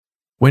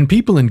When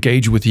people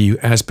engage with you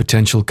as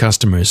potential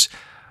customers,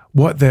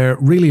 what they're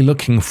really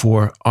looking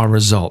for are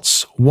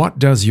results. What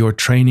does your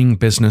training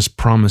business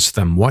promise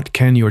them? What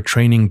can your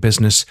training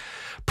business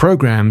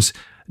programs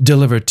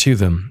deliver to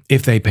them?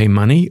 If they pay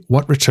money,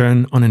 what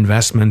return on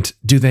investment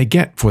do they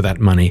get for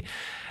that money?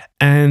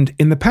 And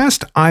in the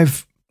past,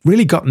 I've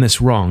really gotten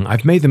this wrong.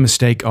 I've made the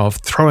mistake of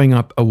throwing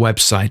up a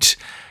website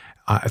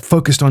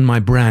focused on my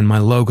brand, my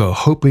logo,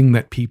 hoping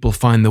that people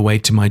find the way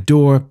to my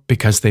door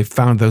because they've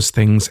found those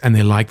things and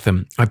they like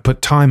them. I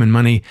put time and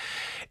money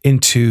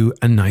into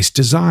a nice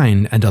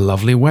design and a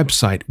lovely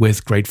website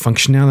with great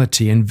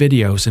functionality and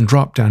videos and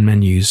drop-down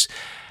menus,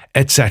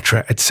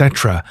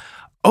 etc.,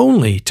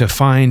 only to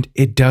find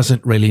it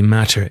doesn't really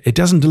matter. It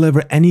doesn't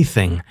deliver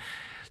anything.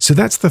 So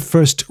that's the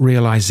first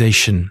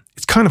realization.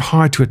 It's kind of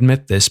hard to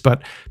admit this,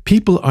 but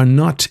people are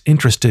not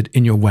interested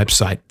in your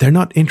website. They're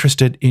not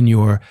interested in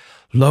your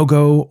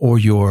logo or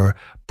your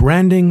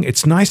branding.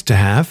 It's nice to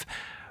have.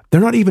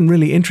 They're not even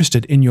really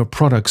interested in your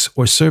products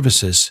or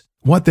services.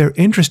 What they're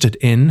interested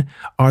in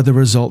are the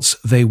results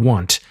they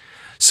want.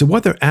 So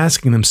what they're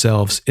asking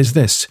themselves is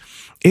this: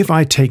 if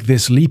I take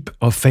this leap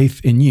of faith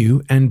in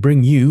you and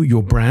bring you,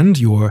 your brand,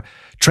 your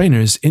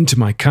trainers into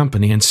my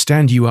company and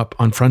stand you up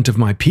in front of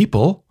my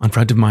people, in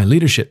front of my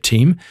leadership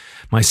team,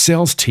 my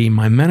sales team,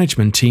 my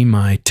management team,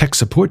 my tech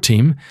support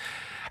team,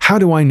 how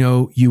do I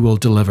know you will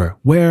deliver?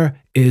 Where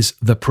is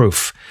the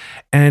proof?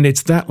 And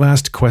it's that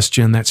last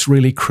question that's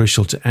really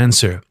crucial to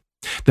answer.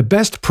 The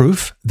best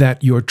proof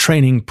that your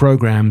training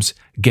programs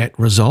get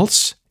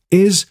results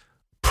is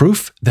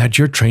proof that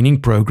your training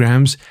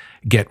programs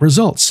get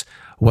results.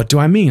 What do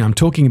I mean? I'm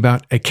talking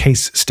about a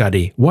case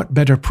study. What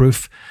better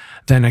proof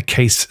than a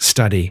case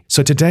study?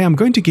 So today I'm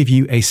going to give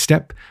you a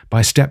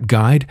step-by-step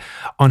guide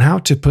on how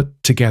to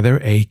put together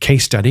a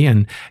case study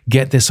and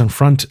get this in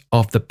front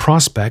of the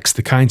prospects,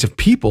 the kinds of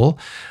people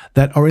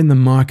that are in the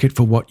market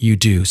for what you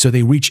do. So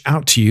they reach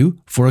out to you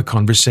for a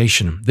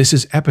conversation. This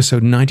is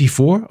episode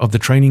 94 of the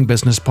Training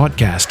Business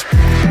Podcast.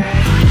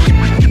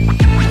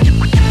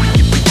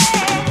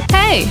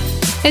 Hey,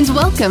 and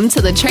welcome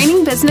to the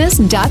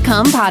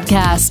trainingbusiness.com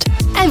podcast.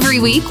 Every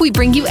week, we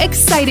bring you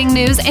exciting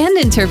news and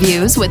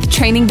interviews with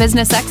training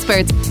business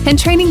experts and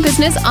training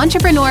business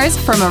entrepreneurs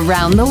from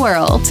around the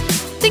world.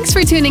 Thanks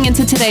for tuning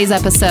into today's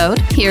episode.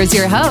 Here's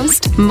your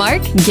host,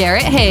 Mark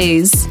Garrett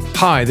Hayes.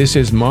 Hi, this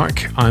is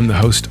Mark. I'm the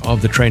host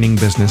of the Training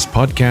Business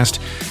Podcast,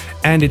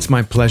 and it's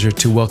my pleasure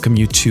to welcome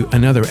you to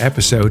another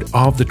episode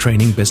of the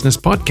Training Business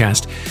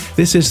Podcast.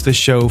 This is the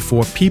show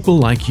for people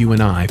like you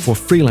and I, for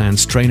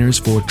freelance trainers,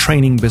 for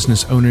training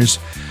business owners,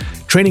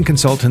 training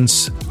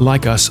consultants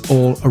like us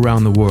all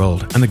around the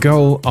world. And the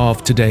goal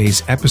of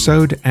today's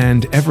episode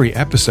and every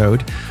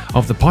episode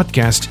of the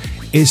podcast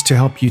is to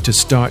help you to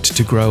start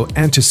to grow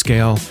and to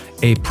scale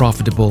a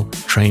profitable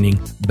training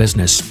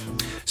business.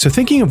 So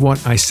thinking of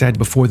what I said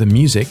before the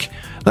music,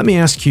 let me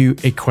ask you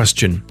a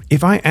question.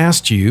 If I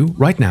asked you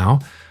right now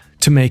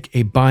to make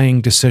a buying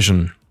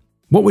decision,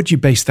 what would you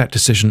base that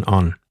decision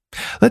on?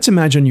 Let's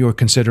imagine you're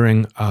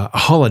considering a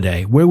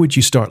holiday. Where would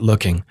you start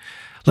looking?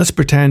 Let's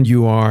pretend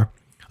you are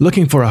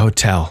looking for a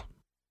hotel.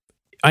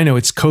 I know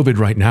it's COVID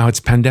right now, it's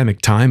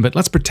pandemic time, but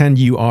let's pretend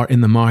you are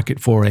in the market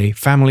for a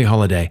family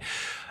holiday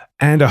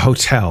and a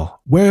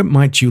hotel. Where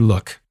might you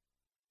look?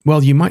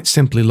 Well, you might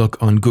simply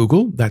look on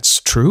Google,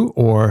 that's true,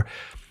 or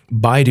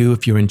Baidu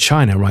if you're in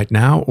China right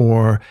now,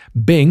 or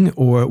Bing,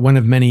 or one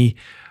of many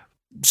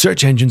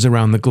search engines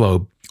around the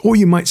globe. Or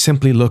you might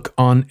simply look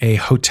on a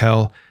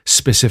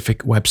hotel-specific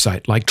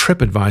website like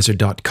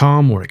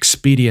TripAdvisor.com or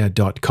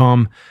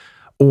Expedia.com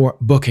or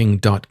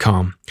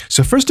Booking.com.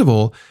 So first of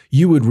all,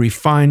 you would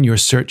refine your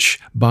search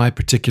by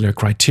particular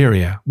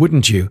criteria,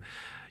 wouldn't you?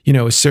 You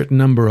know, a certain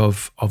number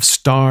of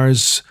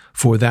stars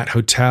for that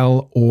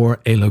hotel,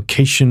 or a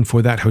location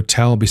for that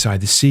hotel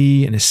beside the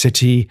sea, in a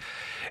city,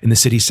 in the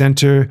city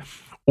center.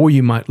 Or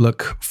you might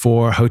look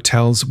for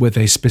hotels with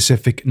a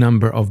specific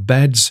number of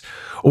beds,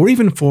 or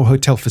even for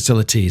hotel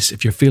facilities.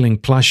 If you're feeling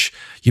plush,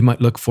 you might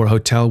look for a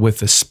hotel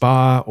with a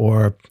spa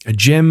or a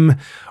gym,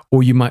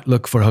 or you might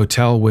look for a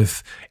hotel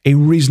with a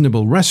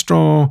reasonable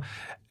restaurant.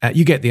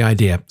 You get the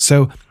idea.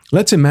 So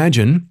let's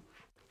imagine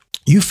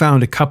you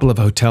found a couple of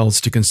hotels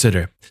to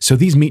consider. So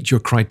these meet your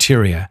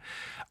criteria.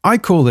 I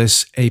call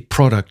this a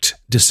product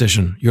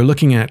decision. You're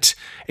looking at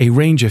a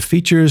range of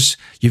features,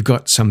 you've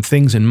got some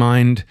things in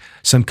mind,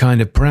 some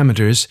kind of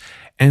parameters,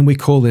 and we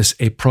call this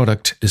a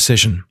product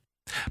decision.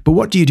 But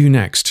what do you do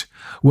next?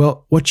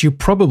 Well, what you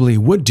probably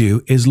would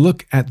do is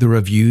look at the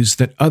reviews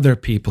that other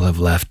people have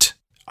left.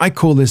 I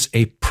call this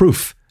a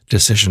proof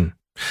decision.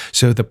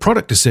 So the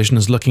product decision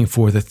is looking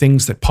for the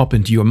things that pop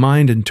into your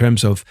mind in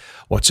terms of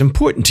what's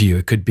important to you.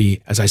 It could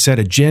be, as I said,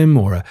 a gym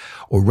or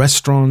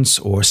restaurants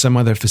or some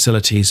other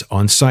facilities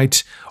on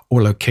site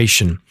or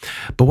location.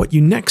 But what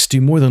you next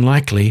do more than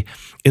likely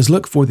is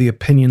look for the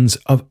opinions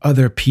of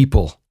other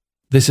people.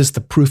 This is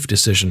the proof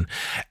decision.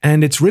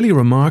 And it's really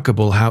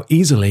remarkable how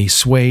easily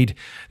swayed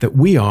that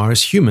we are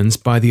as humans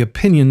by the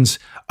opinions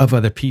of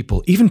other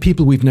people, even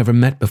people we've never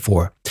met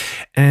before.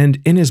 And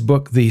in his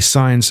book, The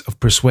Science of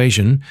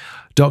Persuasion,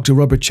 Dr.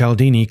 Robert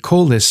Cialdini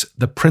called this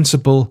the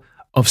principle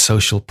of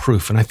social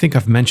proof. And I think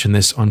I've mentioned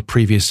this on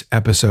previous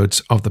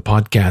episodes of the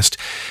podcast.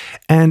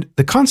 And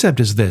the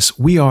concept is this: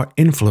 we are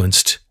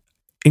influenced,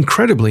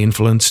 incredibly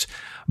influenced,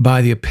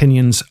 by the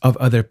opinions of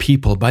other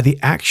people, by the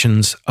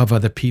actions of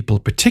other people,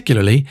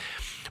 particularly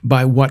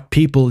by what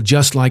people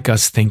just like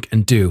us think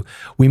and do.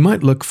 We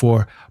might look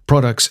for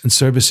products and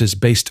services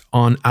based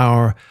on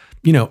our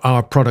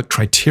product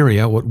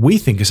criteria, what we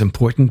think is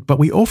important, but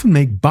we often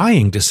make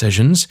buying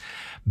decisions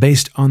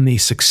based on the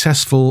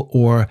successful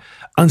or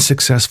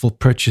unsuccessful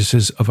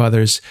purchases of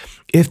others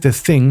if the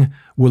thing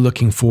we're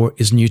looking for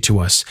is new to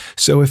us.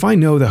 So if I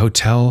know the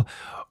hotel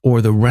or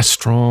the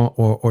restaurant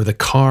or the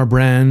car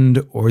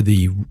brand or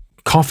the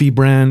coffee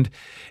brand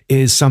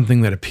is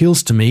something that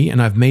appeals to me,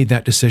 and I've made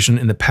that decision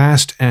in the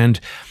past, and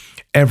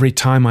every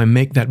time I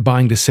make that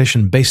buying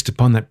decision based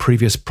upon that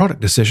previous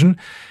product decision,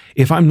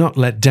 if I'm not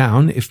let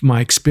down, if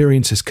my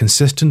experience is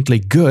consistently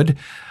good,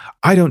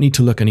 I don't need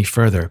to look any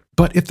further.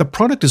 But if the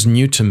product is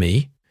new to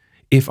me,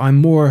 if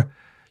I'm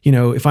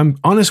if I'm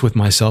honest with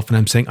myself and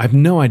I'm saying, I have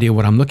no idea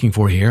what I'm looking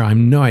for here, I have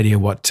no idea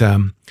what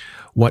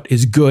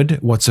is good,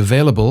 what's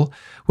available,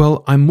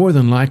 well, I'm more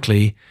than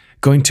likely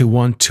going to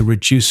want to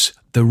reduce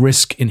the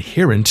risk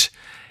inherent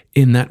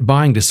in that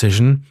buying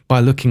decision by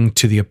looking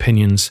to the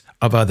opinions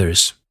of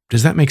others.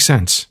 Does that make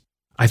sense?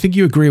 I think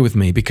you agree with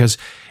me, because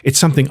it's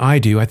something I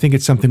do. I think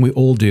it's something we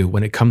all do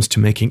when it comes to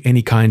making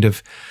any kind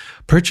of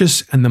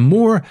purchase. And the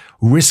more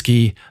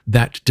risky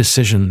that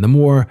decision, the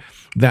more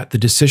that the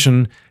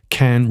decision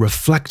can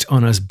reflect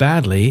on us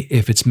badly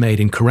if it's made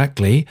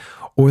incorrectly,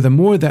 or the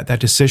more that that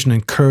decision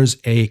incurs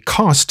a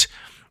cost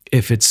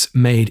if it's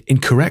made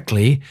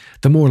incorrectly,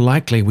 the more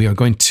likely we are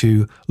going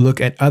to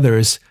look at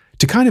others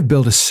to kind of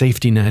build a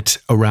safety net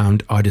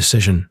around our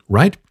decision,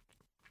 right?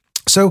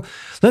 So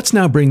let's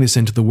now bring this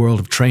into the world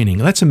of training.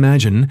 Let's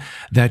imagine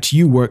that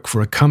you work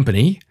for a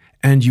company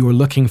and you are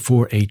looking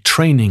for a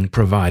training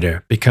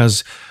provider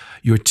because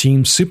your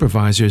team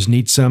supervisors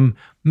need some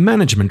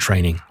management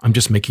training. I'm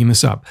just making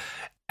this up.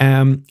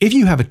 If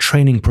you have a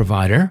training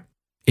provider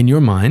in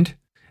your mind,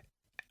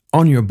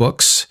 on your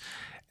books,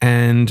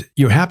 and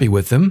you're happy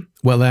with them,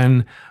 well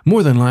then,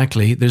 more than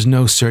likely, there's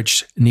no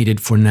search needed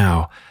for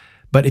now.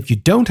 But if you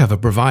don't have a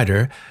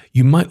provider,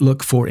 you might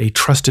look for a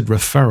trusted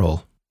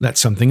referral. That's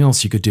something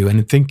else you could do. And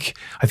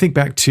I think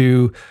back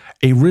to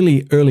a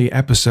really early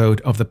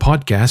episode of the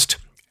podcast.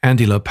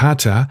 Andy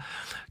Lopata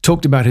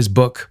talked about his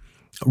book,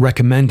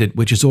 Recommended,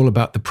 which is all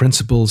about the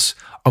principles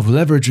of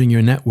leveraging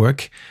your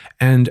network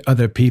and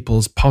other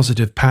people's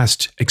positive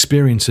past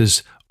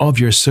experiences of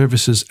your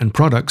services and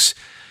products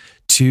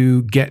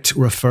to get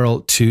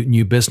referral to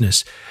new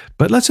business.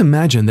 But let's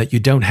imagine that you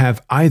don't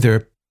have either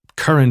a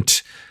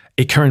current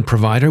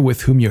provider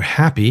with whom you're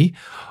happy,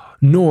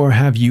 nor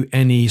have you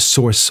any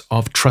source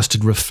of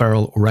trusted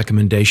referral or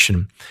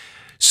recommendation.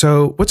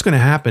 So what's going to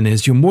happen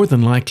is you're more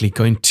than likely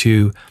going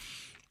to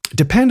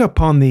depend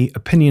upon the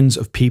opinions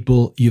of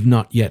people you've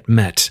not yet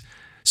met.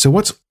 So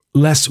what's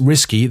less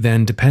risky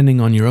than depending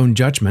on your own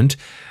judgment?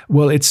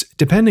 Well, it's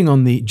depending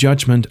on the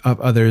judgment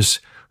of others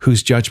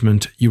whose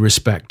judgment you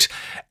respect.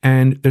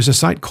 And there's a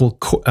site called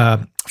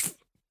FindCourses,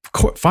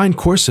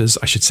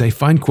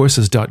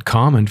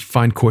 FindCourses.com and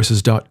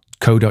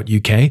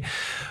FindCourses.co.uk,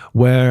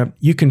 where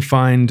you can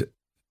find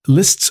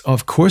lists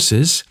of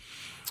courses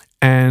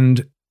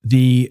and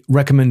the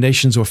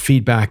recommendations or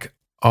feedback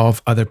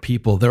of other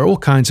people. There are all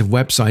kinds of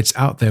websites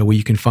out there where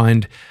you can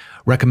find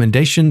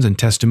recommendations and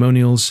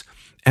testimonials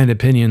and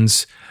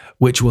opinions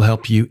which will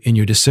help you in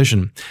your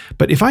decision.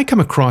 But if I come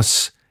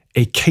across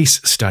a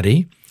case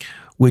study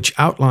which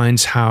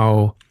outlines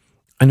how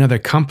another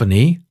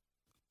company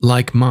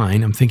like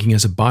mine, I'm thinking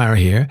as a buyer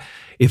here,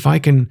 if I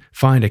can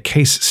find a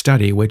case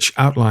study which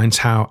outlines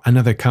how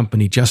another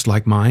company just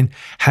like mine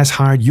has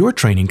hired your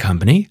training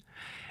company,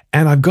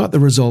 and I've got the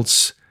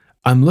results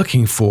I'm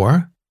looking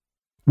for,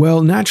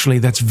 well, naturally,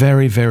 that's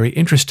very, very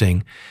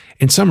interesting.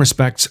 In some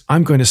respects,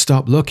 I'm going to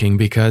stop looking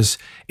because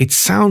it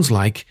sounds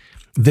like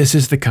this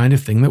is the kind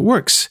of thing that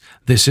works.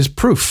 This is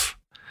proof.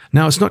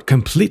 Now, it's not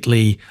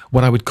completely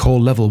what I would call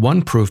level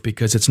 1 proof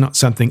because it's not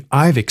something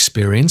I've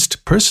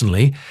experienced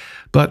personally,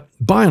 but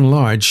by and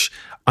large,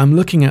 I'm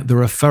looking at the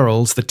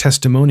referrals, the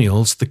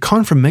testimonials, the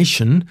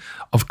confirmation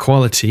of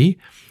quality,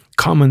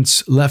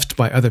 comments left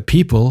by other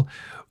people,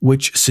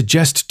 which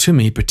suggest to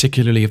me,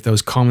 particularly if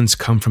those comments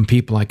come from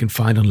people I can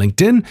find on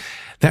LinkedIn,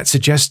 that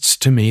suggests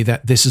to me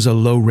that this is a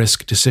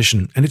low-risk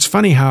decision. And it's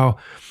funny how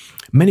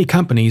many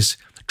companies,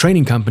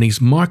 training companies,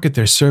 market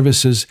their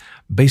services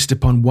based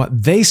upon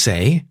what they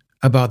say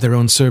about their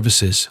own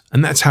services.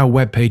 And that's how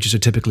web pages are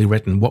typically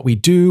written. What we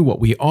do, what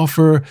we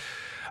offer,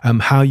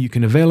 how you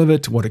can avail of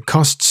it, what it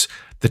costs,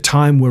 the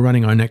time we're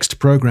running our next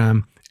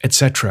program,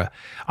 etc.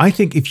 I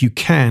think if you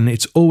can,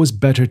 it's always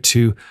better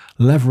to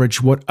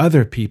leverage what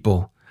other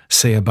people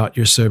say about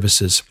your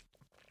services.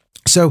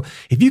 So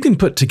if you can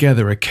put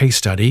together a case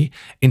study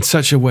in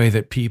such a way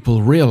that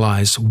people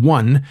realize,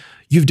 1,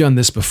 you've done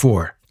this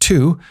before,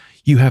 2,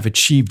 you have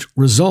achieved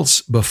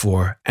results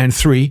before, and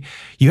 3,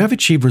 you have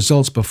achieved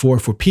results before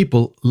for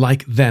people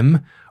like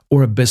them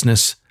or a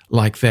business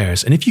like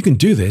theirs. And if you can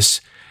do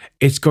this,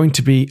 it's going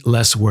to be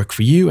less work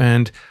for you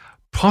and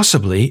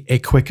possibly a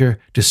quicker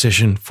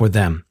decision for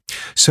them.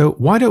 So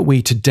why don't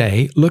we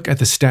today look at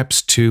the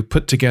steps to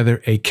put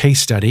together a case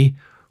study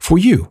for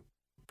you?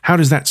 How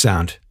does that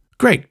sound?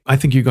 Great. I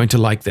think you're going to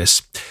like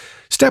this.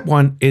 Step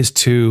 1 is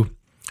to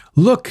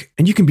look,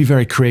 and you can be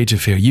very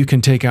creative here. You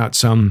can take out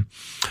some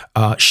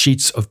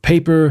sheets of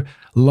paper,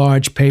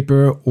 large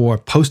paper, or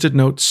Post-it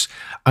notes.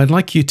 I'd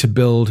like you to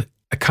build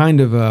a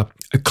kind of a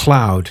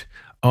cloud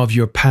of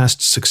your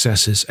past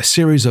successes, a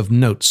series of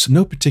notes,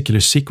 no particular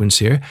sequence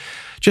here.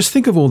 Just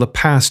think of all the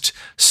past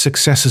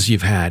successes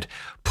you've had.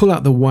 Pull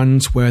out the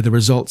ones where the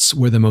results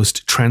were the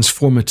most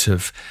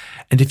transformative.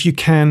 And if you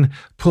can,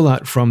 pull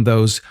out from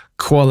those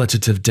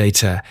qualitative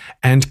data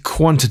and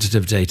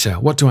quantitative data.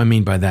 What do I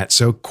mean by that?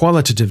 So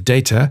qualitative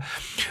data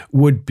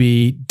would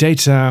be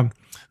data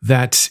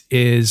that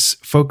is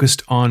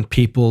focused on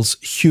people's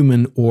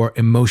human or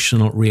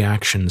emotional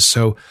reactions.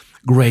 So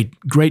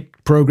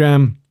great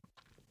program.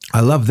 I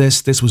love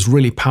this. This was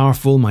really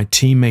powerful. My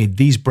team made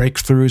these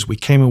breakthroughs. We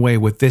came away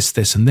with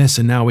this, and this,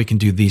 and now we can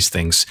do these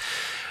things.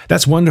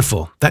 That's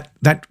wonderful.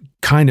 That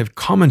kind of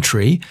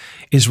commentary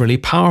is really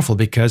powerful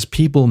because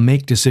people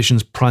make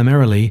decisions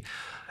primarily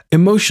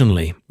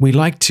emotionally. We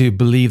like to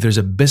believe there's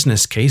a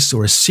business case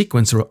or a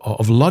sequence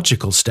of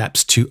logical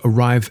steps to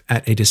arrive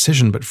at a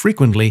decision, but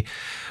frequently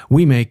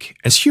we make,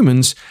 as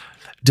humans,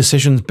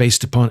 decisions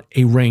based upon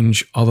a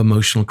range of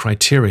emotional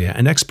criteria,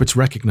 and experts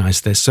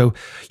recognize this. So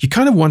you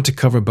kind of want to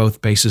cover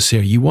both bases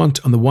here. You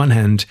want, on the one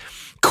hand,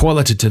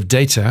 qualitative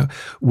data,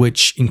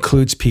 which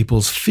includes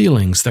people's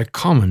feelings, their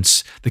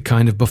comments, the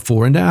kind of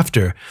before and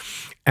after.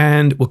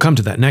 And we'll come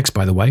to that next,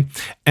 by the way.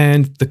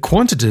 And the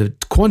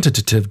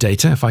quantitative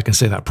data, if I can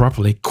say that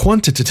properly,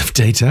 quantitative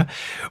data,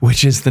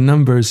 which is the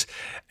numbers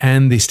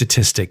and the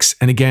statistics.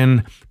 And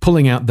again,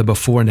 pulling out the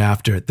before and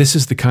after. This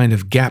is the kind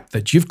of gap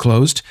that you've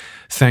closed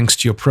thanks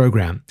to your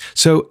program.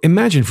 So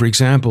imagine, for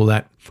example,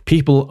 that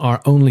people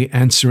are only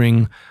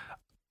answering,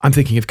 I'm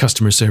thinking of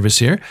customer service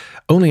here,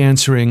 only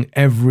answering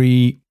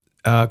every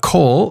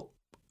call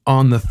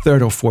on the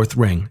 3rd or 4th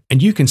ring.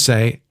 And you can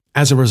say,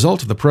 as a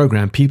result of the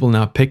program, people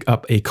now pick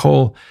up a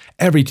call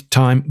every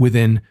time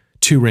within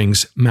 2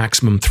 rings,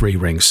 maximum 3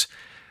 rings.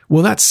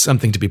 Well, that's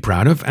something to be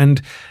proud of.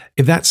 And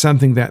if that's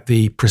something that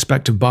the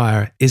prospective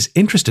buyer is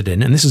interested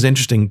in, and this is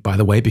interesting, by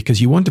the way,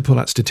 because you want to pull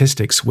out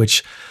statistics,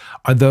 which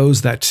are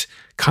those that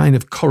kind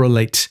of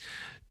correlate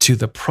to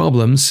the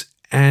problems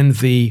and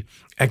the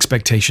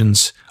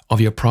expectations of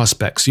your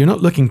prospects. You're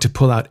not looking to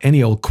pull out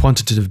any old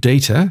quantitative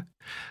data,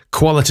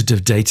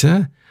 qualitative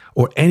data,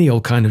 or any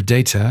old kind of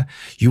data.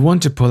 You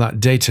want to pull out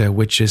data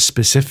which is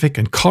specific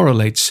and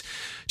correlates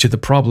to the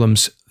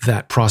problems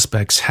that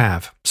prospects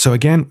have. So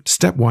again,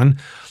 step 1,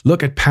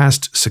 look at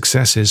past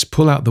successes,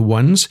 pull out the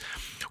ones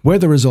where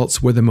the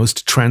results were the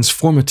most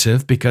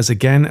transformative, because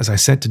again, as I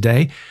said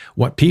today,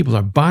 what people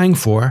are buying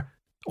for,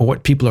 or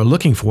what people are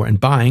looking for and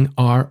buying,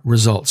 are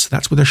results.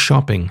 That's what they're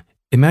shopping.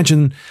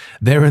 Imagine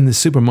they're in the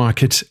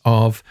supermarket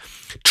of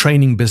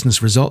training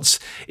business results.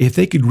 If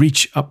they could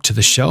reach up to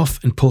the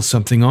shelf and pull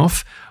something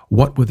off,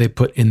 what would they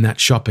put in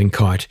that shopping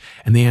cart?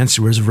 And the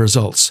answer is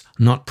results,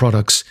 not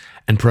products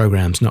and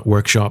programs, not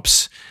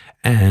workshops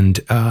and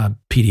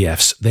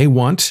PDFs. They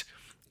want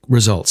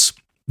results.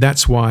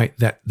 That's why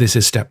this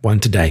is step 1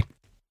 today.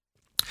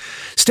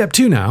 Step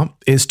 2 now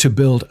is to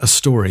build a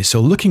story. So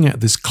looking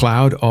at this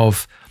cloud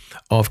of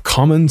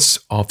comments,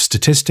 of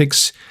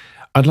statistics,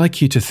 I'd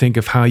like you to think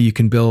of how you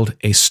can build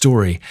a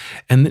story.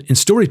 And in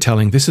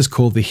storytelling, this is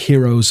called the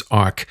hero's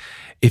arc.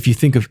 If you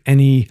think of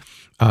any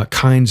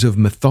kinds of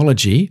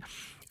mythology,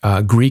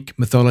 Greek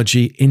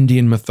mythology,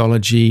 Indian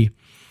mythology,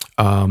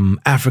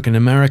 African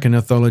American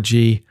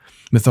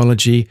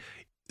mythology,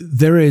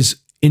 there is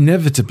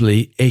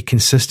inevitably a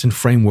consistent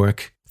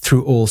framework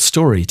through all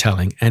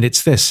storytelling. And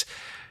it's this: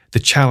 the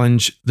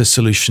challenge, the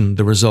solution,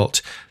 the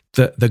result.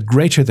 The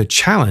greater the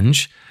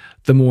challenge,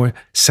 the more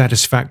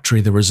satisfactory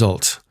the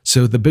result.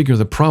 So the bigger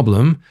the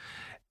problem,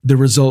 the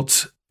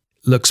result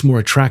looks more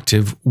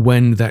attractive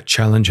when that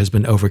challenge has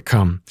been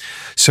overcome.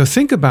 So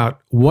think about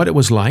what it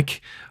was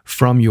like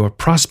from your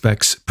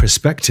prospect's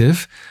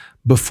perspective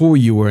before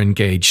you were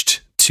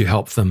engaged to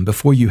help them,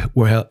 before you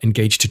were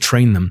engaged to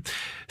train them.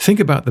 Think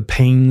about the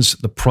pains,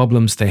 the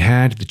problems they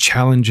had, the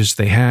challenges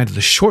they had, the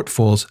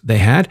shortfalls they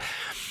had.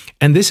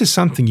 And this is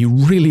something you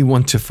really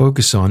want to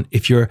focus on.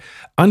 If you're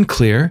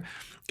unclear,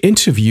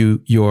 interview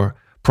your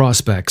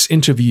prospects,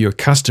 interview your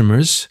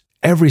customers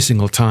every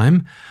single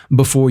time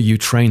before you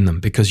train them,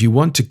 because you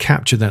want to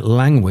capture that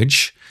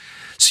language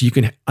so you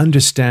can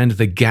understand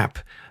the gap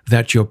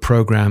that your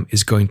program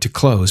is going to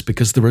close,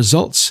 because the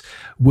results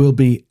will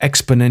be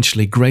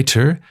exponentially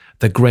greater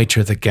the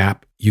greater the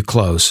gap you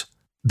close.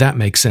 That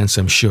makes sense,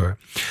 I'm sure.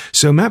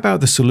 So map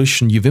out the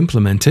solution you've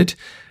implemented,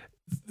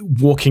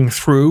 walking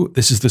through,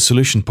 this is the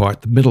solution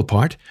part, the middle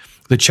part.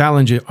 The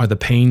challenge are the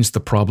pains, the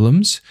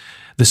problems.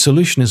 The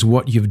solution is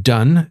what you've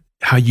done,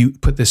 how you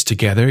put this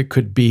together. It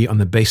could be on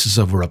the basis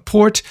of a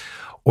report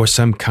or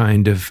some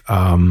kind of,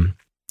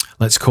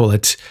 let's call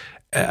it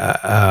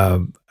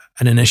an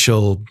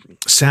initial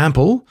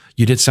sample.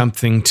 You did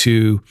something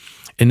to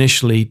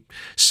initially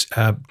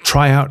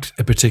try out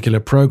a particular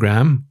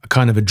program, a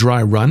kind of a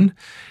dry run,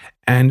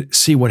 and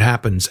see what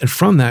happens. And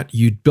from that,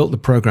 you built the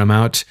program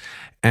out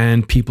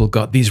and people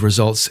got these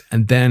results,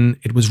 and then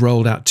it was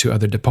rolled out to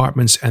other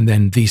departments, and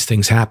then these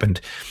things happened.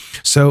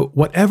 So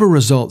whatever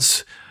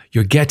results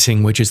you're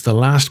getting, which is the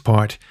last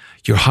part,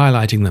 you're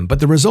highlighting them. But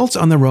the results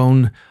on their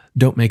own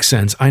don't make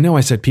sense. I know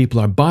I said people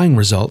are buying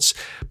results,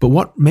 but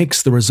what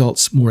makes the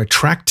results more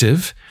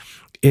attractive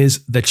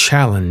is the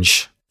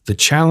challenge. The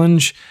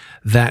challenge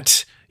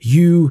that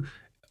you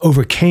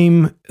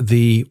overcame,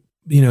 the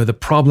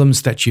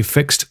problems that you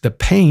fixed, the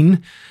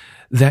pain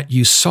that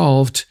you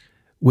solved,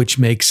 which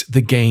makes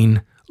the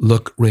gain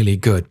look really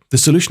good. The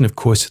solution, of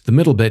course, the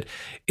middle bit,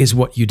 is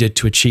what you did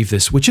to achieve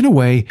this, which in a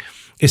way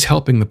is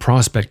helping the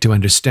prospect to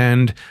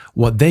understand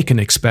what they can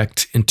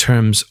expect in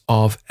terms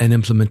of an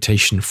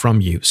implementation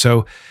from you.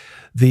 So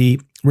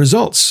the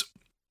results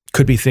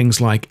could be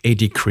things like a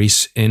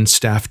decrease in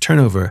staff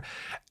turnover,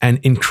 an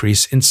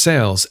increase in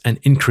sales, an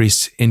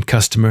increase in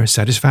customer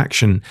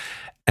satisfaction,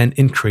 an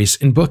increase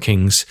in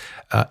bookings,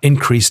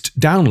 increased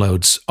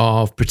downloads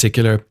of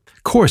particular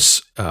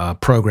course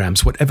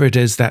programs, whatever it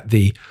is that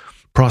the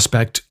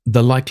prospect,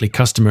 the likely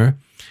customer,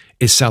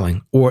 is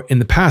selling. Or in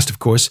the past, of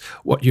course,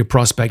 what your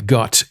prospect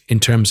got in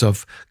terms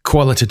of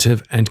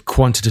qualitative and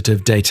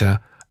quantitative data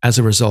as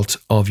a result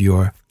of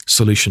your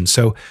solution.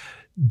 So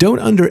don't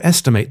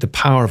underestimate the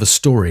power of a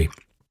story.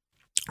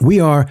 We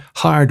are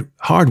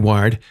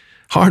hardwired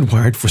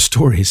for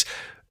stories.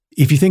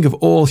 If you think of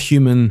all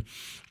human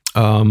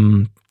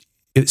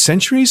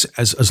centuries,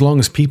 as long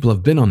as people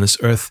have been on this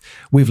earth,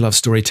 we've loved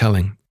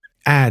storytelling.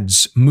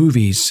 Ads,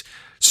 movies,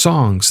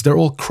 songs, they're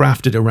all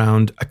crafted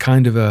around a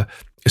kind of a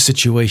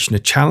situation, a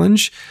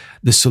challenge,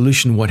 the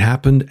solution, what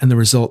happened, and the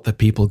result that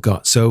people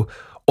got. So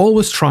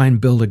always try and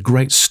build a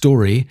great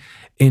story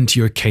into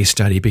your case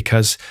study,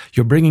 because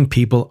you're bringing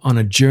people on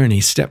a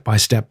journey step by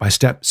step by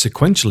step,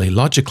 sequentially,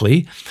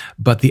 logically,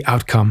 but the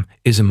outcome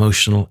is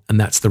emotional, and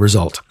that's the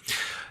result.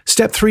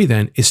 Step 3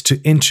 then is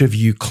to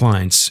interview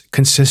clients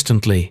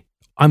consistently.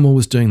 I'm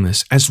always doing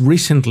this as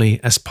recently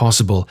as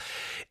possible.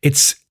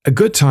 It's a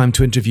good time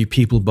to interview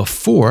people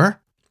before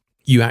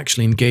you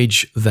actually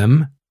engage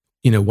them.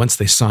 Once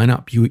they sign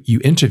up, you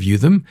interview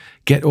them,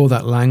 get all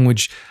that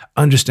language,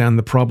 understand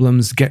the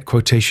problems, get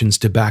quotations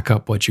to back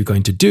up what you're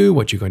going to do,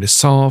 what you're going to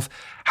solve,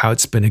 how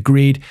it's been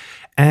agreed.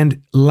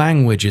 And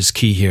language is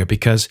key here,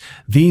 because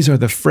these are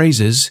the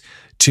phrases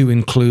to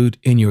include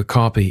in your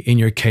copy, in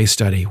your case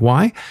study.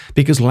 Why?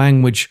 Because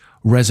language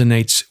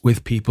resonates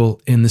with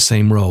people in the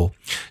same role.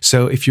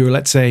 So if you're,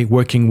 let's say,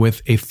 working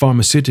with a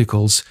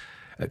pharmaceuticals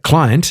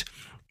client,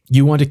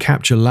 you want to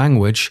capture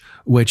language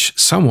which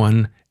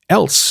someone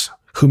else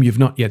whom you've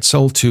not yet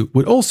sold to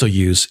would also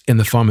use in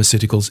the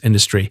pharmaceuticals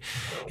industry.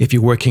 If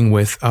you're working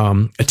with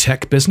a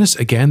tech business,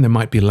 again, there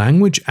might be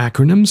language,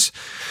 acronyms,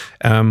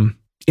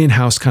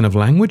 in-house kind of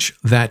language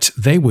that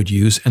they would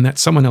use and that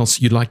someone else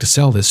you'd like to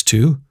sell this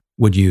to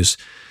would use.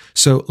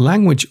 So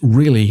language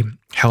really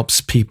helps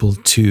people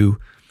to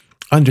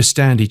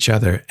understand each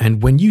other.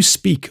 And when you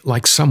speak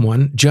like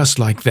someone just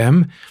like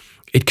them,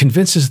 it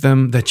convinces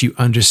them that you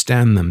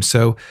understand them.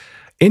 So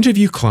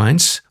interview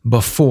clients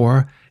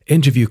before,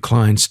 interview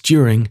clients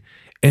during,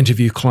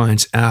 interview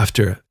clients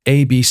after.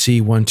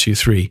 ABC 1, 2,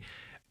 3.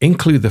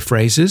 Include the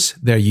phrases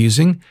they're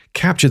using,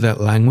 capture that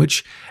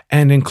language,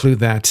 and include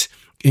that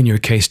in your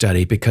case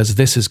study, because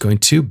this is going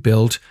to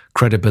build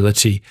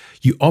credibility.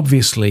 You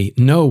obviously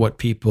know what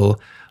people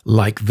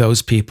like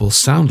those people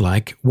sound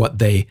like, what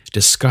they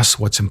discuss,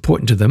 what's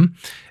important to them.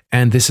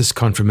 And this is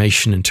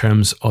confirmation in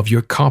terms of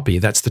your copy.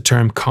 That's the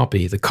term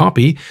copy. The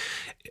copy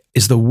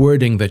is the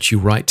wording that you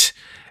write,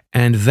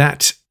 and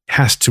that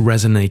has to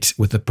resonate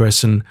with the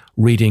person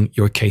reading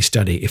your case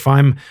study. If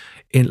I'm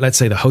in, let's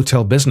say, the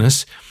hotel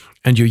business,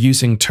 and you're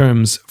using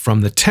terms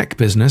from the tech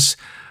business,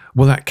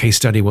 well, that case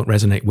study won't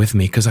resonate with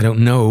me because I don't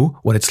know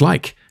what it's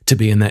like to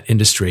be in that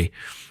industry.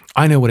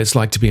 I know what it's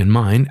like to be in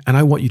mine, and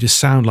I want you to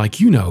sound like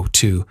you know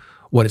too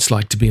what it's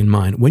like to be in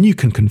mine. When you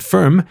can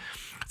confirm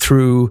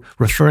through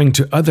referring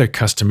to other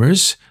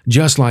customers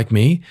just like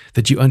me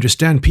that you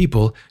understand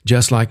people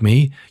just like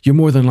me, you're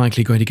more than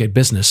likely going to get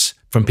business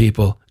from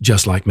people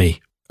just like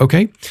me.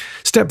 Okay?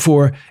 Step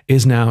 4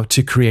 is now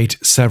to create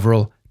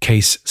several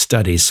case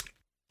studies.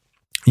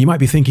 You might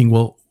be thinking,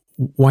 well,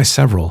 why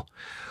several?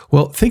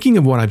 Well, thinking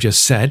of what I've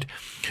just said,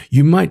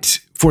 you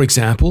might, for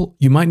example,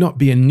 you might not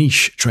be a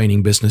niche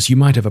training business. You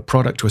might have a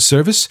product or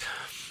service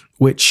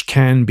which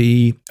can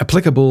be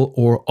applicable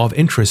or of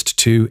interest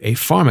to a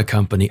pharma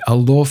company, a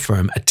law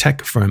firm, a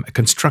tech firm, a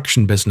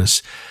construction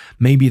business,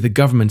 maybe the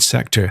government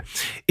sector.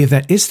 If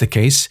that is the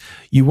case,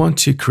 you want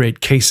to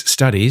create case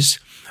studies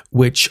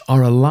which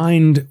are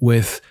aligned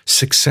with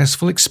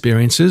successful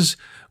experiences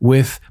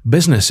with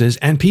businesses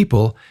and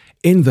people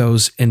in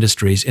those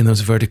industries, in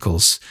those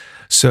verticals.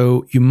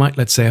 So you might,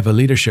 let's say, have a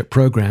leadership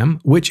program,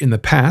 which in the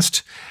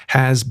past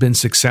has been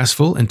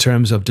successful in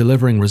terms of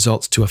delivering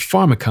results to a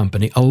pharma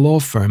company, a law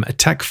firm, a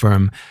tech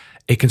firm,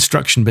 a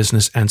construction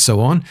business, and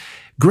so on.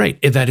 Great.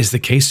 If that is the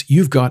case,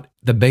 you've got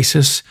the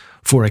basis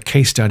for a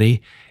case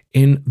study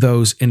in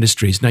those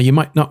industries. Now, you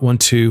might not want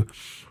to,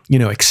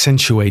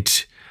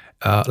 accentuate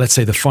let's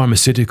say the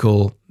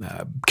pharmaceutical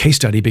case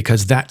study,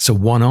 because that's a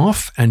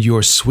one-off and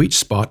your sweet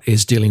spot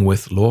is dealing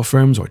with law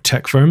firms or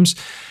tech firms,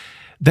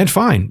 then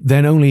fine.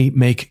 Then only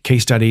make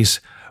case studies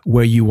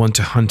where you want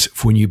to hunt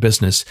for new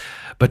business.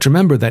 But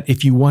remember that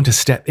if you want to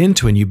step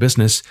into a new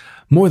business,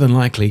 more than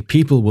likely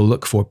people will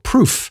look for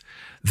proof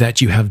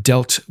that you have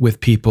dealt with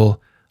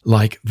people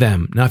like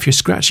them. Now, if you're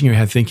scratching your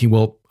head thinking,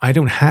 well, I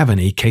don't have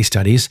any case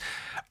studies,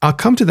 I'll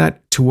come to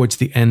that towards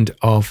the end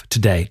of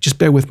today. Just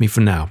bear with me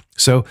for now.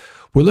 So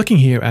we're looking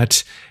here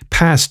at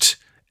past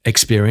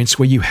experience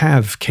where you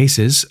have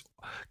cases,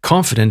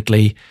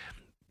 confidently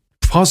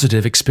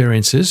positive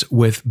experiences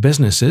with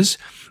businesses,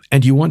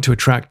 and you want to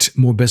attract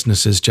more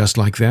businesses just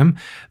like them.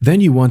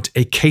 Then you want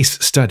a case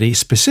study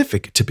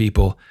specific to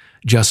people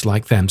just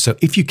like them. So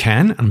if you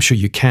can, I'm sure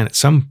you can at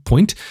some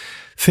point,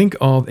 think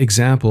of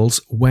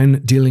examples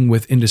when dealing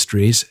with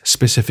industries,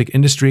 specific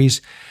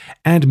industries,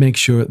 and make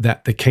sure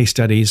that the case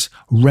studies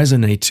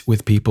resonate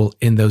with people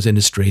in those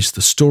industries,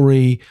 the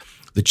story,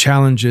 the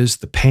challenges,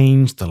 the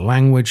pains, the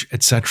language,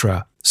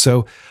 etc.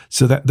 So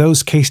that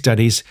those case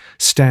studies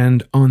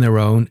stand on their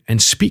own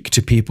and speak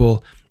to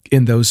people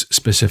in those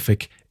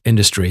specific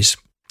industries.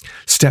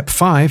 Step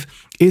 5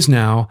 is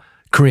now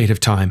creative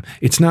time.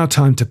 It's now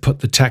time to put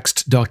the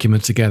text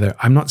document together.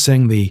 I'm not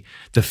saying the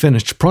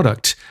finished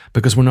product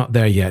because we're not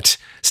there yet.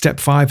 Step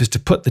 5 is to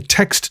put the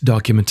text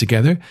document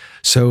together.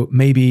 So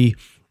maybe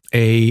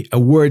a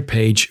word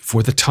page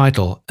for the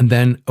title, and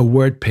then a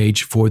word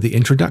page for the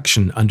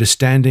introduction,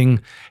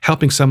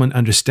 helping someone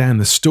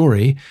understand the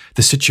story,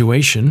 the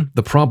situation,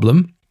 the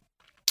problem,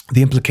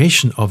 the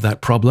implication of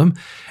that problem,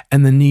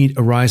 and the need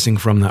arising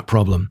from that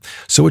problem.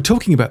 So we're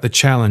talking about the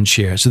challenge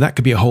here. So that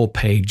could be a whole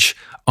page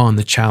on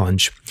the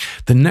challenge.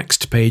 The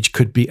next page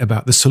could be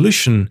about the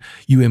solution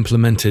you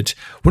implemented.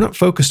 We're not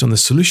focused on the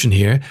solution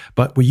here,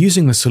 but we're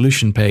using the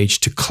solution page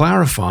to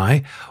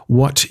clarify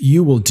what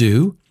you will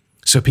do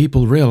so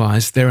people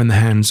realize they're in the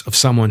hands of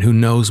someone who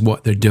knows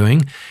what they're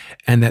doing,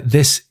 and that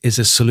this is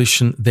a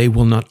solution they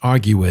will not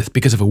argue with.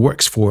 Because if it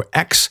works for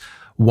X,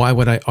 why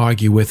would I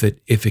argue with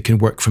it if it can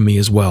work for me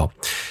as well?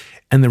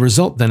 And the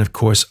result then, of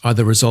course, are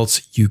the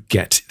results you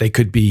get. They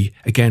could be,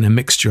 again, a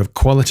mixture of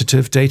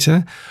qualitative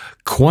data,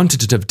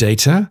 quantitative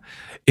data.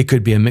 It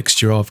could be a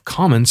mixture of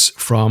comments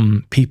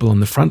from people on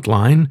the front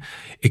line.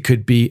 It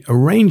could be a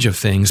range of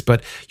things,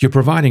 but you're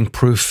providing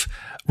proof,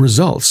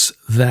 results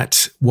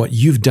that what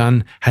you've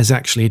done has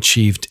actually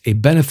achieved a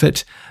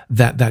benefit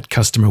that that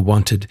customer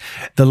wanted.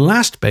 The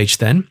last page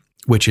then,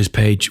 which is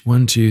page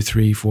 1, 2,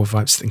 3, 4,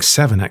 5, 6,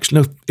 7,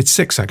 actually. No, it's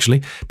 6,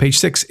 actually. Page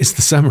 6 is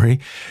the summary.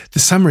 The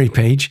summary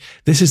page,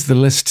 this is the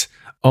list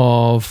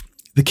of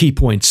the key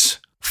points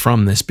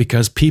from this,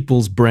 because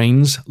people's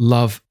brains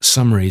love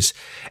summaries.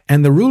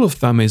 And the rule of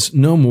thumb is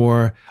no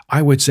more,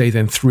 I would say,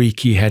 than 3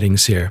 key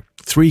headings here.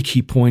 3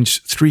 key points,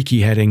 3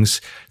 key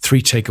headings,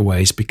 3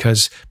 takeaways,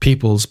 because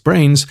people's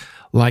brains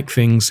like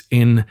things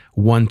in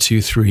 1,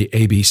 2, 3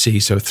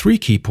 ABC. So 3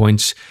 key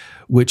points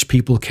which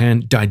people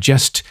can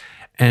digest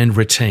and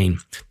retain.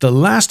 The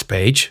last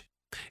page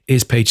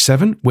is page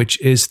 7, which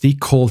is the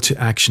call to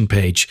action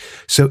page.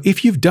 So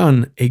if you've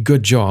done a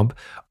good job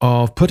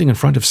of putting in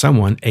front of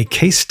someone a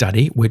case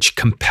study which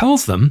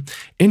compels them,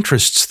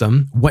 interests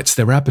them, whets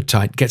their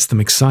appetite, gets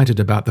them excited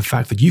about the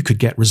fact that you could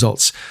get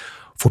results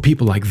for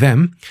people like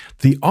them,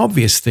 the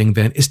obvious thing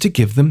then is to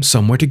give them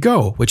somewhere to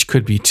go, which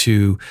could be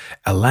to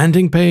a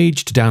landing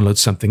page to download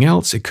something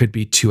else. It could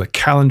be to a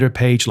calendar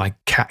page like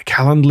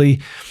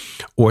Calendly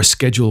or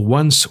Schedule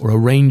Once, or a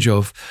range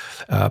of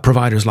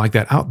providers like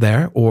that out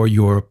there, or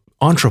your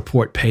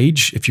Ontraport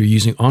page if you're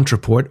using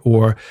Ontraport,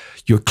 or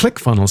your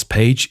ClickFunnels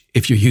page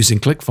if you're using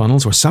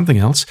ClickFunnels, or something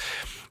else,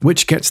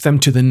 which gets them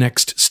to the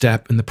next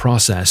step in the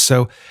process.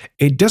 So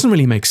it doesn't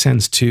really make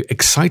sense to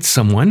excite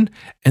someone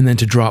and then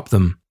to drop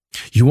them.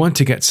 You want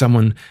to get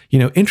someone,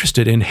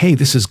 interested in, hey,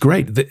 this is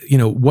great.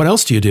 What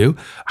else do you do?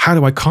 How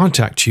do I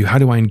contact you? How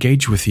do I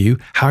engage with you?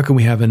 How can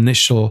we have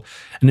initial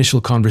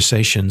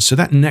conversations? So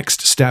that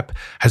next step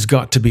has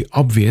got to be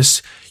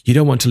obvious. You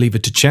don't want to leave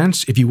it to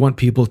chance. If you want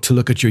people to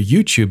look at your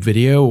YouTube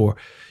video or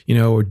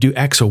do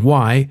X or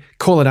Y,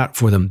 call it out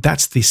for them.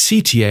 That's the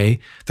CTA,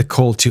 the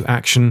call to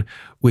action,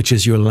 which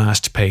is your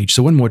last page.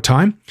 So one more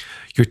time,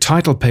 your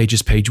title page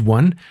is page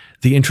 1.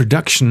 The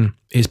introduction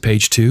is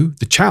page 2.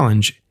 The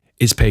challenge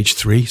is page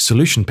 3,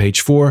 solution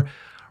page 4,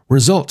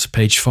 result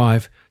page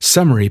 5,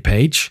 summary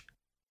page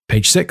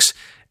 6,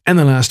 and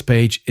the last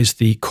page is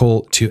the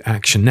call to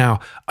action. Now,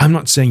 I'm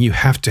not saying you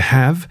have to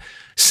have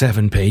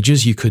 7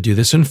 pages. You could do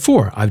this in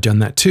 4. I've done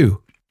that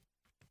too.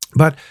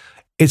 But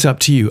It's up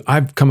to you.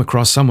 I've come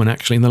across someone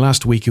actually in the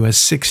last week who has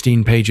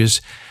 16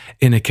 pages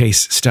in a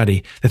case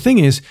study. The thing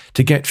is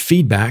to get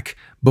feedback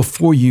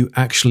before you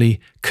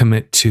actually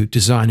commit to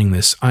designing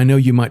this. I know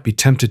you might be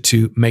tempted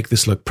to make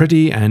this look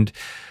pretty and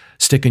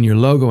stick in your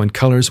logo and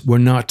colors. We're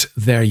not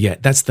there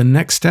yet. That's the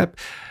next step.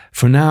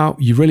 For now,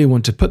 you really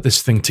want to put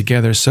this thing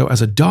together so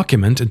as a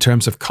document in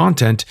terms of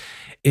content,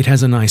 it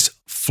has a nice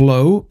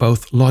flow,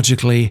 both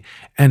logically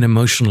and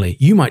emotionally.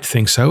 You might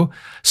think so.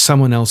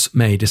 Someone else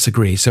may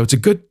disagree. So it's a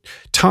good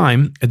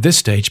time at this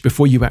stage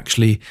before you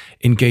actually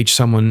engage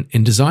someone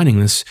in designing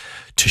this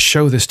to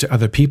show this to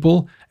other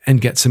people and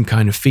get some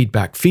kind of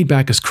feedback.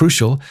 Feedback is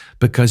crucial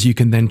because you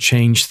can then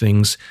change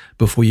things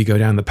before you go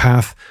down the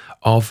path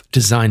of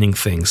designing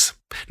things.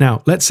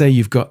 Now, let's say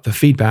you've got the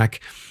feedback.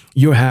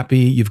 You're happy,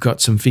 you've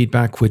got some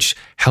feedback which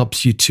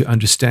helps you to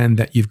understand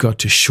that you've got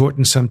to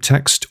shorten some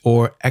text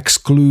or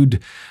exclude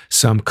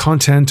some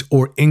content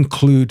or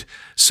include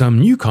some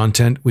new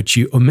content which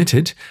you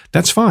omitted.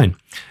 That's fine.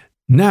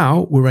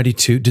 Now we're ready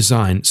to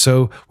design.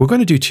 So we're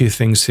going to do two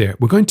things here.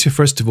 We're going to,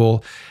 first of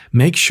all,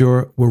 make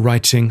sure we're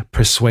writing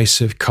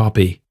persuasive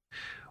copy.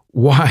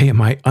 Why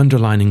am I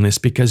underlining this?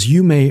 Because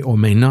you may or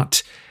may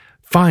not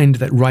find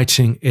that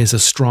writing is a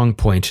strong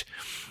point.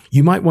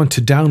 You might want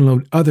to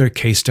download other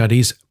case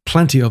studies,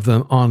 plenty of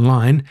them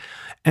online,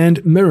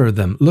 and mirror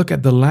them. Look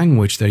at the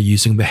language they're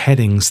using, the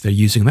headings they're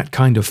using, that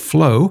kind of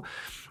flow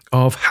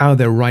of how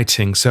they're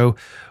writing. So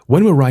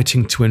when we're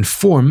writing to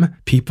inform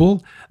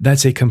people,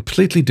 that's a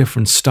completely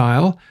different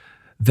style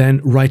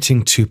than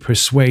writing to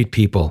persuade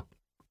people.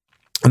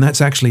 And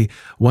that's actually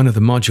one of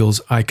the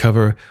modules I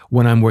cover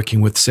when I'm working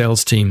with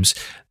sales teams.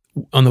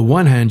 On the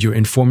one hand, you're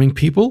informing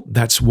people,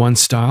 that's one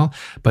style,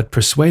 but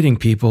persuading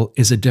people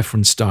is a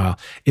different style.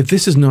 If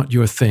this is not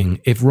your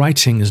thing, if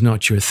writing is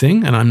not your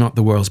thing, and I'm not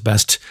the world's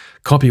best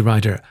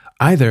copywriter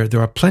either,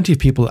 there are plenty of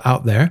people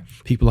out there,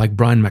 people like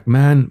Brian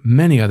McMahon,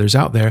 many others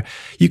out there.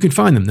 You can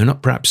find them. They're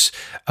not perhaps,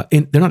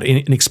 they're not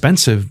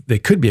inexpensive. They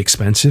could be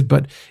expensive,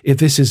 but if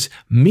this is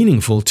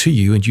meaningful to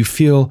you and you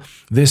feel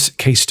this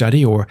case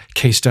study or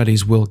case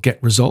studies will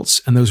get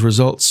results, and those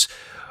results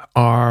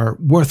are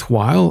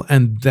worthwhile,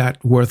 and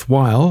that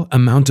worthwhile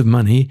amount of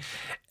money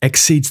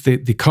exceeds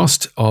the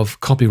cost of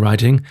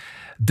copywriting,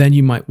 then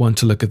you might want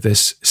to look at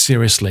this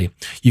seriously.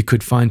 You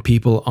could find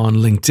people on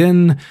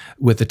LinkedIn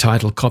with the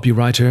title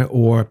copywriter,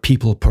 or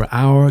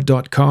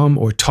peopleperhour.com,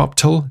 or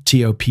Toptal,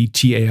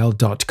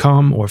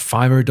 TOPTAL.com, or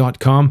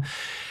Fiverr.com.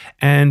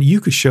 And you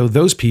could show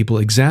those people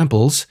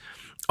examples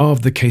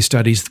of the case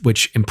studies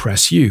which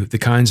impress you, the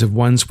kinds of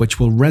ones which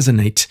will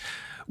resonate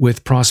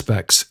with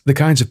prospects, the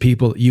kinds of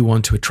people you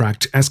want to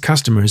attract as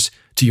customers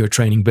to your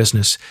training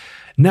business.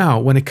 Now,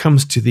 when it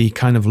comes to the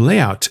kind of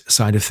layout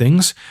side of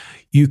things,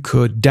 you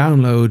could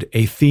download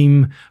a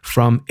theme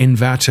from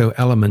Envato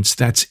Elements.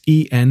 That's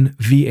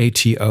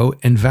ENVATO,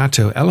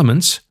 Envato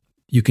Elements.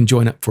 You can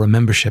join up for a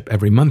membership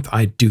every month.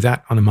 I do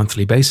that on a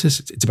monthly basis.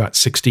 It's about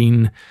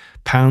 £16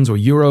 or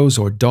euros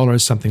or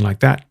dollars, something like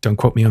that. Don't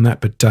quote me on that,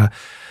 but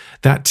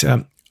that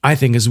I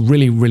think is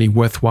really, really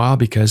worthwhile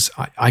because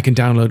I can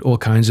download all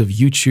kinds of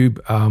YouTube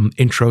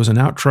intros and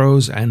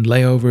outros and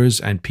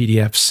layovers and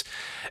PDFs,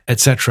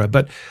 etc.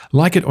 But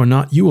like it or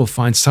not, you will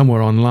find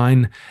somewhere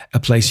online a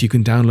place you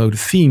can download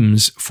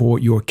themes for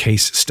your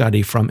case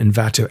study from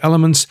Envato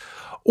Elements,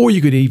 or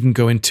you could even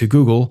go into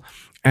Google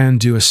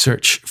and do a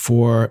search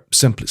for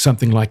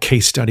something like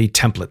case study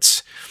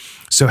templates.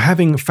 So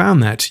having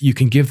found that, you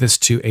can give this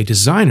to a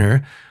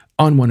designer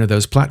on one of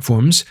those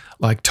platforms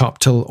like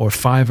Toptal or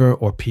Fiverr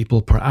or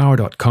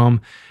peopleperhour.com,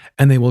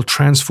 and they will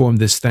transform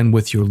this then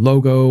with your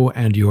logo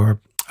and your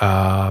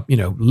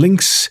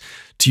links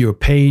to your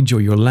page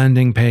or your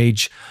landing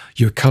page,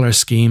 your color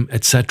scheme,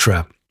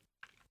 etc.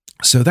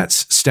 So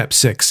that's step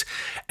 6.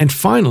 And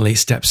finally,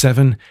 step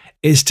 7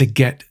 is to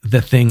get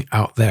the thing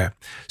out there.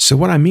 So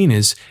what I mean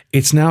is,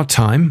 it's now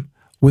time,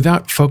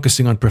 without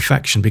focusing on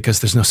perfection, because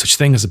there's no such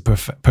thing as a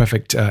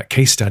perfect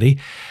case study,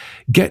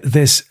 get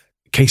this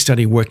case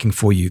study working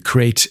for you.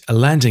 Create a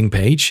landing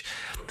page,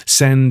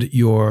 send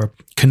your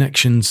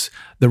connections,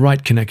 the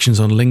right connections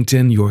on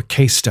LinkedIn, your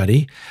case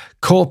study,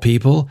 call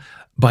people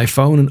by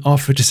phone and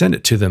offer to send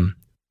it to them.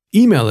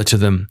 Email it to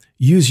them.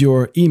 Use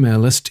your email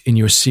list in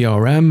your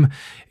CRM.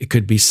 It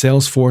could be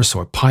Salesforce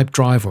or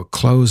Pipedrive or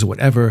Close or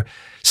whatever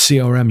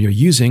CRM you're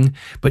using,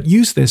 but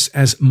use this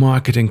as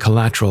marketing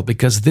collateral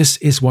because this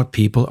is what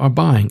people are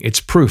buying. It's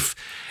proof.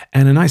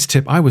 And a nice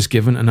tip I was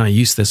given, and I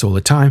use this all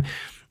the time,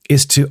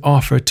 is to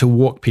offer to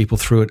walk people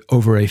through it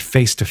over a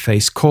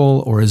face-to-face call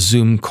or a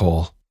Zoom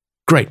call.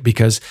 Great,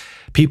 because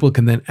people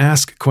can then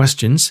ask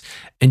questions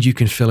and you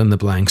can fill in the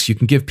blanks. You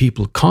can give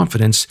people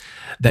confidence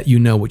that you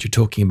know what you're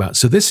talking about.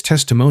 So this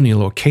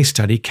testimonial or case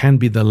study can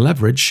be the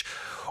leverage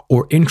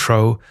or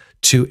intro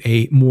to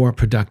a more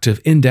productive,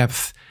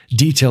 in-depth,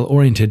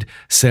 detail-oriented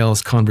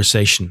sales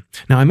conversation.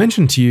 Now, I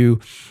mentioned to you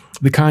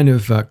the kind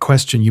of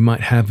question you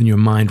might have in your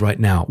mind right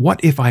now.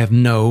 What if I have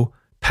no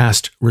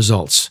past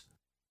results?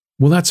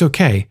 Well, that's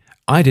okay.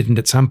 I didn't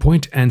at some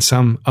point, and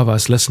some of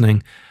us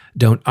listening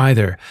don't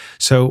either.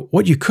 So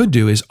what you could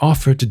do is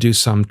offer to do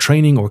some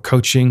training or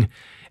coaching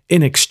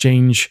in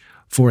exchange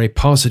for a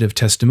positive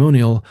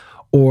testimonial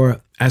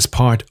or as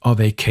part of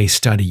a case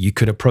study. You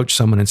could approach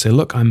someone and say,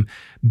 look, I'm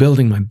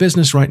building my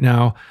business right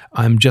now.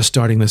 I'm just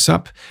starting this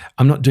up.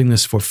 I'm not doing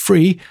this for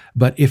free,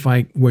 but if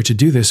I were to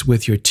do this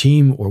with your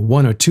team or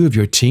one or two of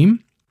your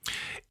team,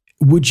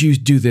 would you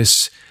do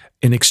this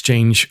in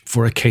exchange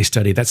for a case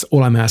study? That's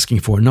all I'm asking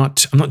for. I'm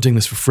not doing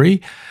this for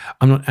free.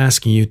 I'm not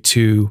asking you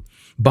to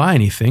buy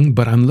anything,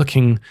 but I'm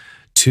looking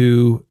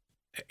to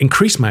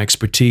increase my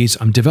expertise.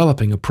 I'm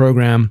developing a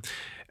program.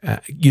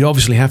 You'd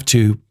obviously have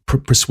to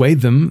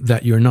persuade them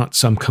that you're not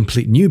some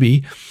complete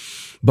newbie,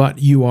 but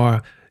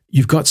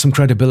you've got some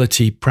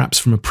credibility, perhaps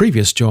from a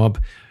previous job.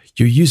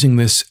 You're using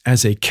this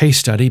as a case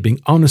study,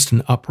 being honest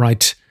and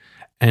upright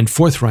and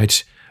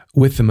forthright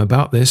with them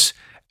about this,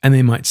 and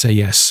they might say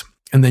yes.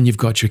 And then you've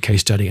got your case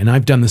study. And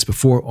I've done this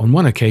before on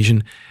one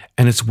occasion,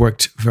 and it's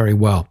worked very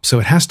well. So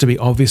it has to be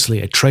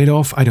obviously a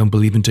trade-off. I don't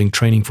believe in doing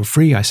training for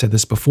free. I said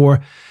this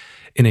before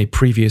in a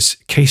previous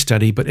case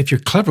study, but if you're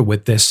clever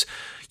with this,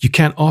 you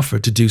can offer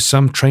to do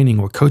some training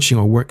or coaching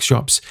or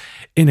workshops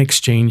in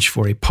exchange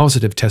for a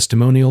positive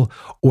testimonial,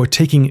 or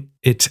taking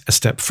it a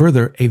step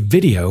further, a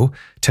video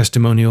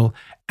testimonial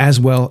as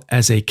well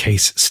as a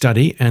case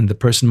study. And the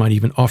person might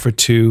even offer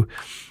to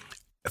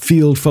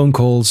field phone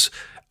calls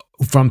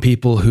from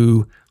people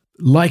who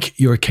like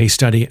your case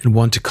study and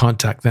want to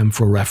contact them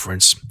for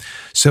reference.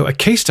 So a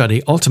case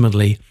study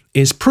ultimately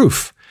is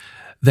proof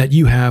that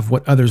you have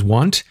what others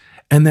want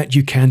and that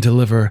you can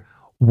deliver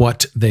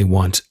what they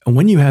want. And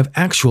when you have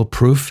actual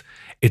proof,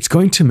 it's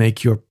going to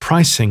make your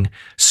pricing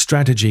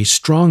strategy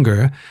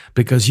stronger,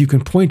 because you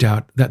can point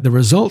out that the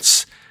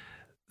results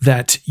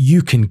that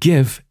you can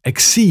give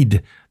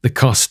exceed the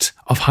cost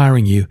of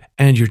hiring you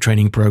and your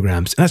training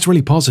programs. And that's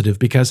really positive,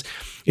 because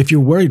if you're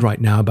worried right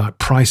now about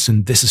price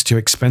and this is too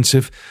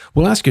expensive,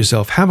 well, ask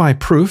yourself, have I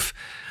proof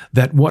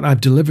that what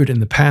I've delivered in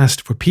the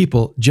past for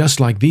people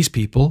just like these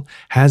people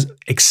has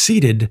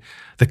exceeded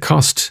the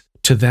cost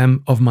to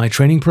them of my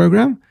training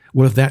program?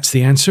 Well, if that's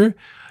the answer,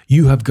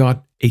 you have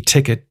got a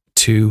ticket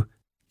to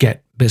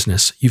get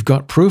business. You've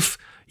got proof,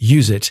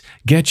 use it.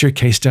 Get your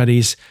case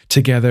studies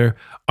together,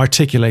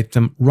 articulate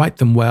them, write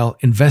them well,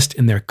 invest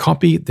in their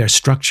copy, their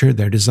structure,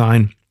 their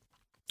design,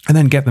 and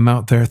then get them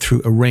out there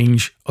through a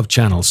range of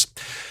channels.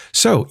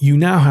 So you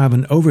now have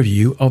an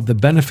overview of the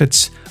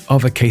benefits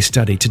of a case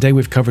study. Today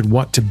we've covered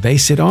what to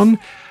base it on,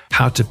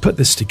 how to put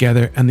this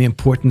together, and the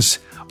importance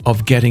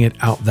of getting it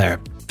out there.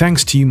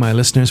 Thanks to you, my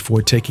listeners,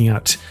 for taking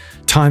out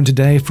time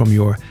today from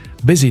your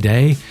busy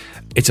day.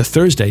 It's a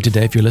Thursday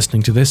today if you're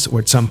listening to this, or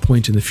at some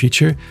point in the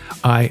future.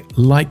 I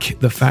like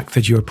the fact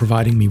that you're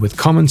providing me with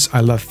comments. I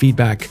love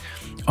feedback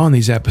on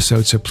these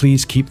episodes, so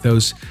please keep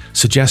those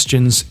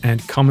suggestions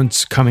and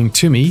comments coming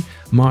to me,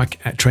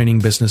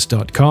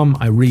 mark@trainingbusiness.com.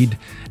 I read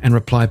and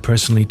reply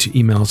personally to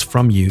emails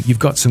from you. You've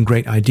got some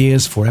great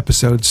ideas for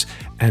episodes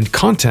and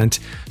content,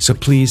 so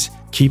please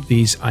keep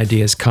these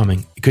ideas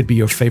coming. It could be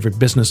your favorite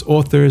business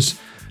authors,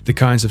 the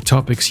kinds of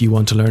topics you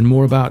want to learn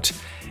more about.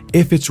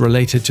 If it's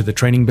related to the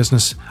training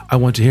business, I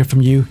want to hear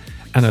from you,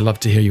 and I love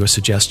to hear your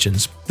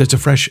suggestions. There's a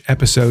fresh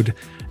episode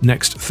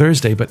next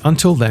Thursday, but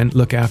until then,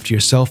 look after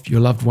yourself,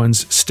 your loved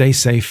ones, stay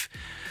safe,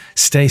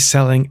 stay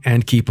selling,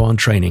 and keep on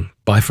training.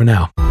 Bye for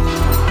now.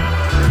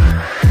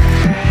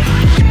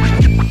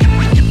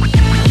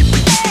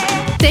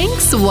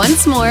 Thanks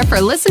once more for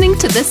listening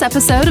to this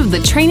episode of the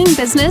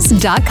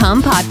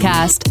trainingbusiness.com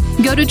podcast.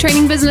 Go to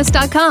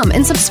trainingbusiness.com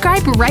and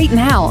subscribe right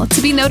now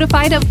to be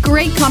notified of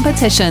great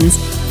competitions,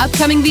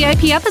 upcoming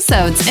VIP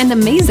episodes, and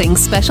amazing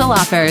special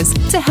offers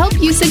to help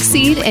you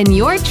succeed in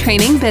your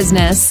training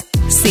business.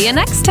 See you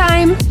next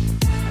time.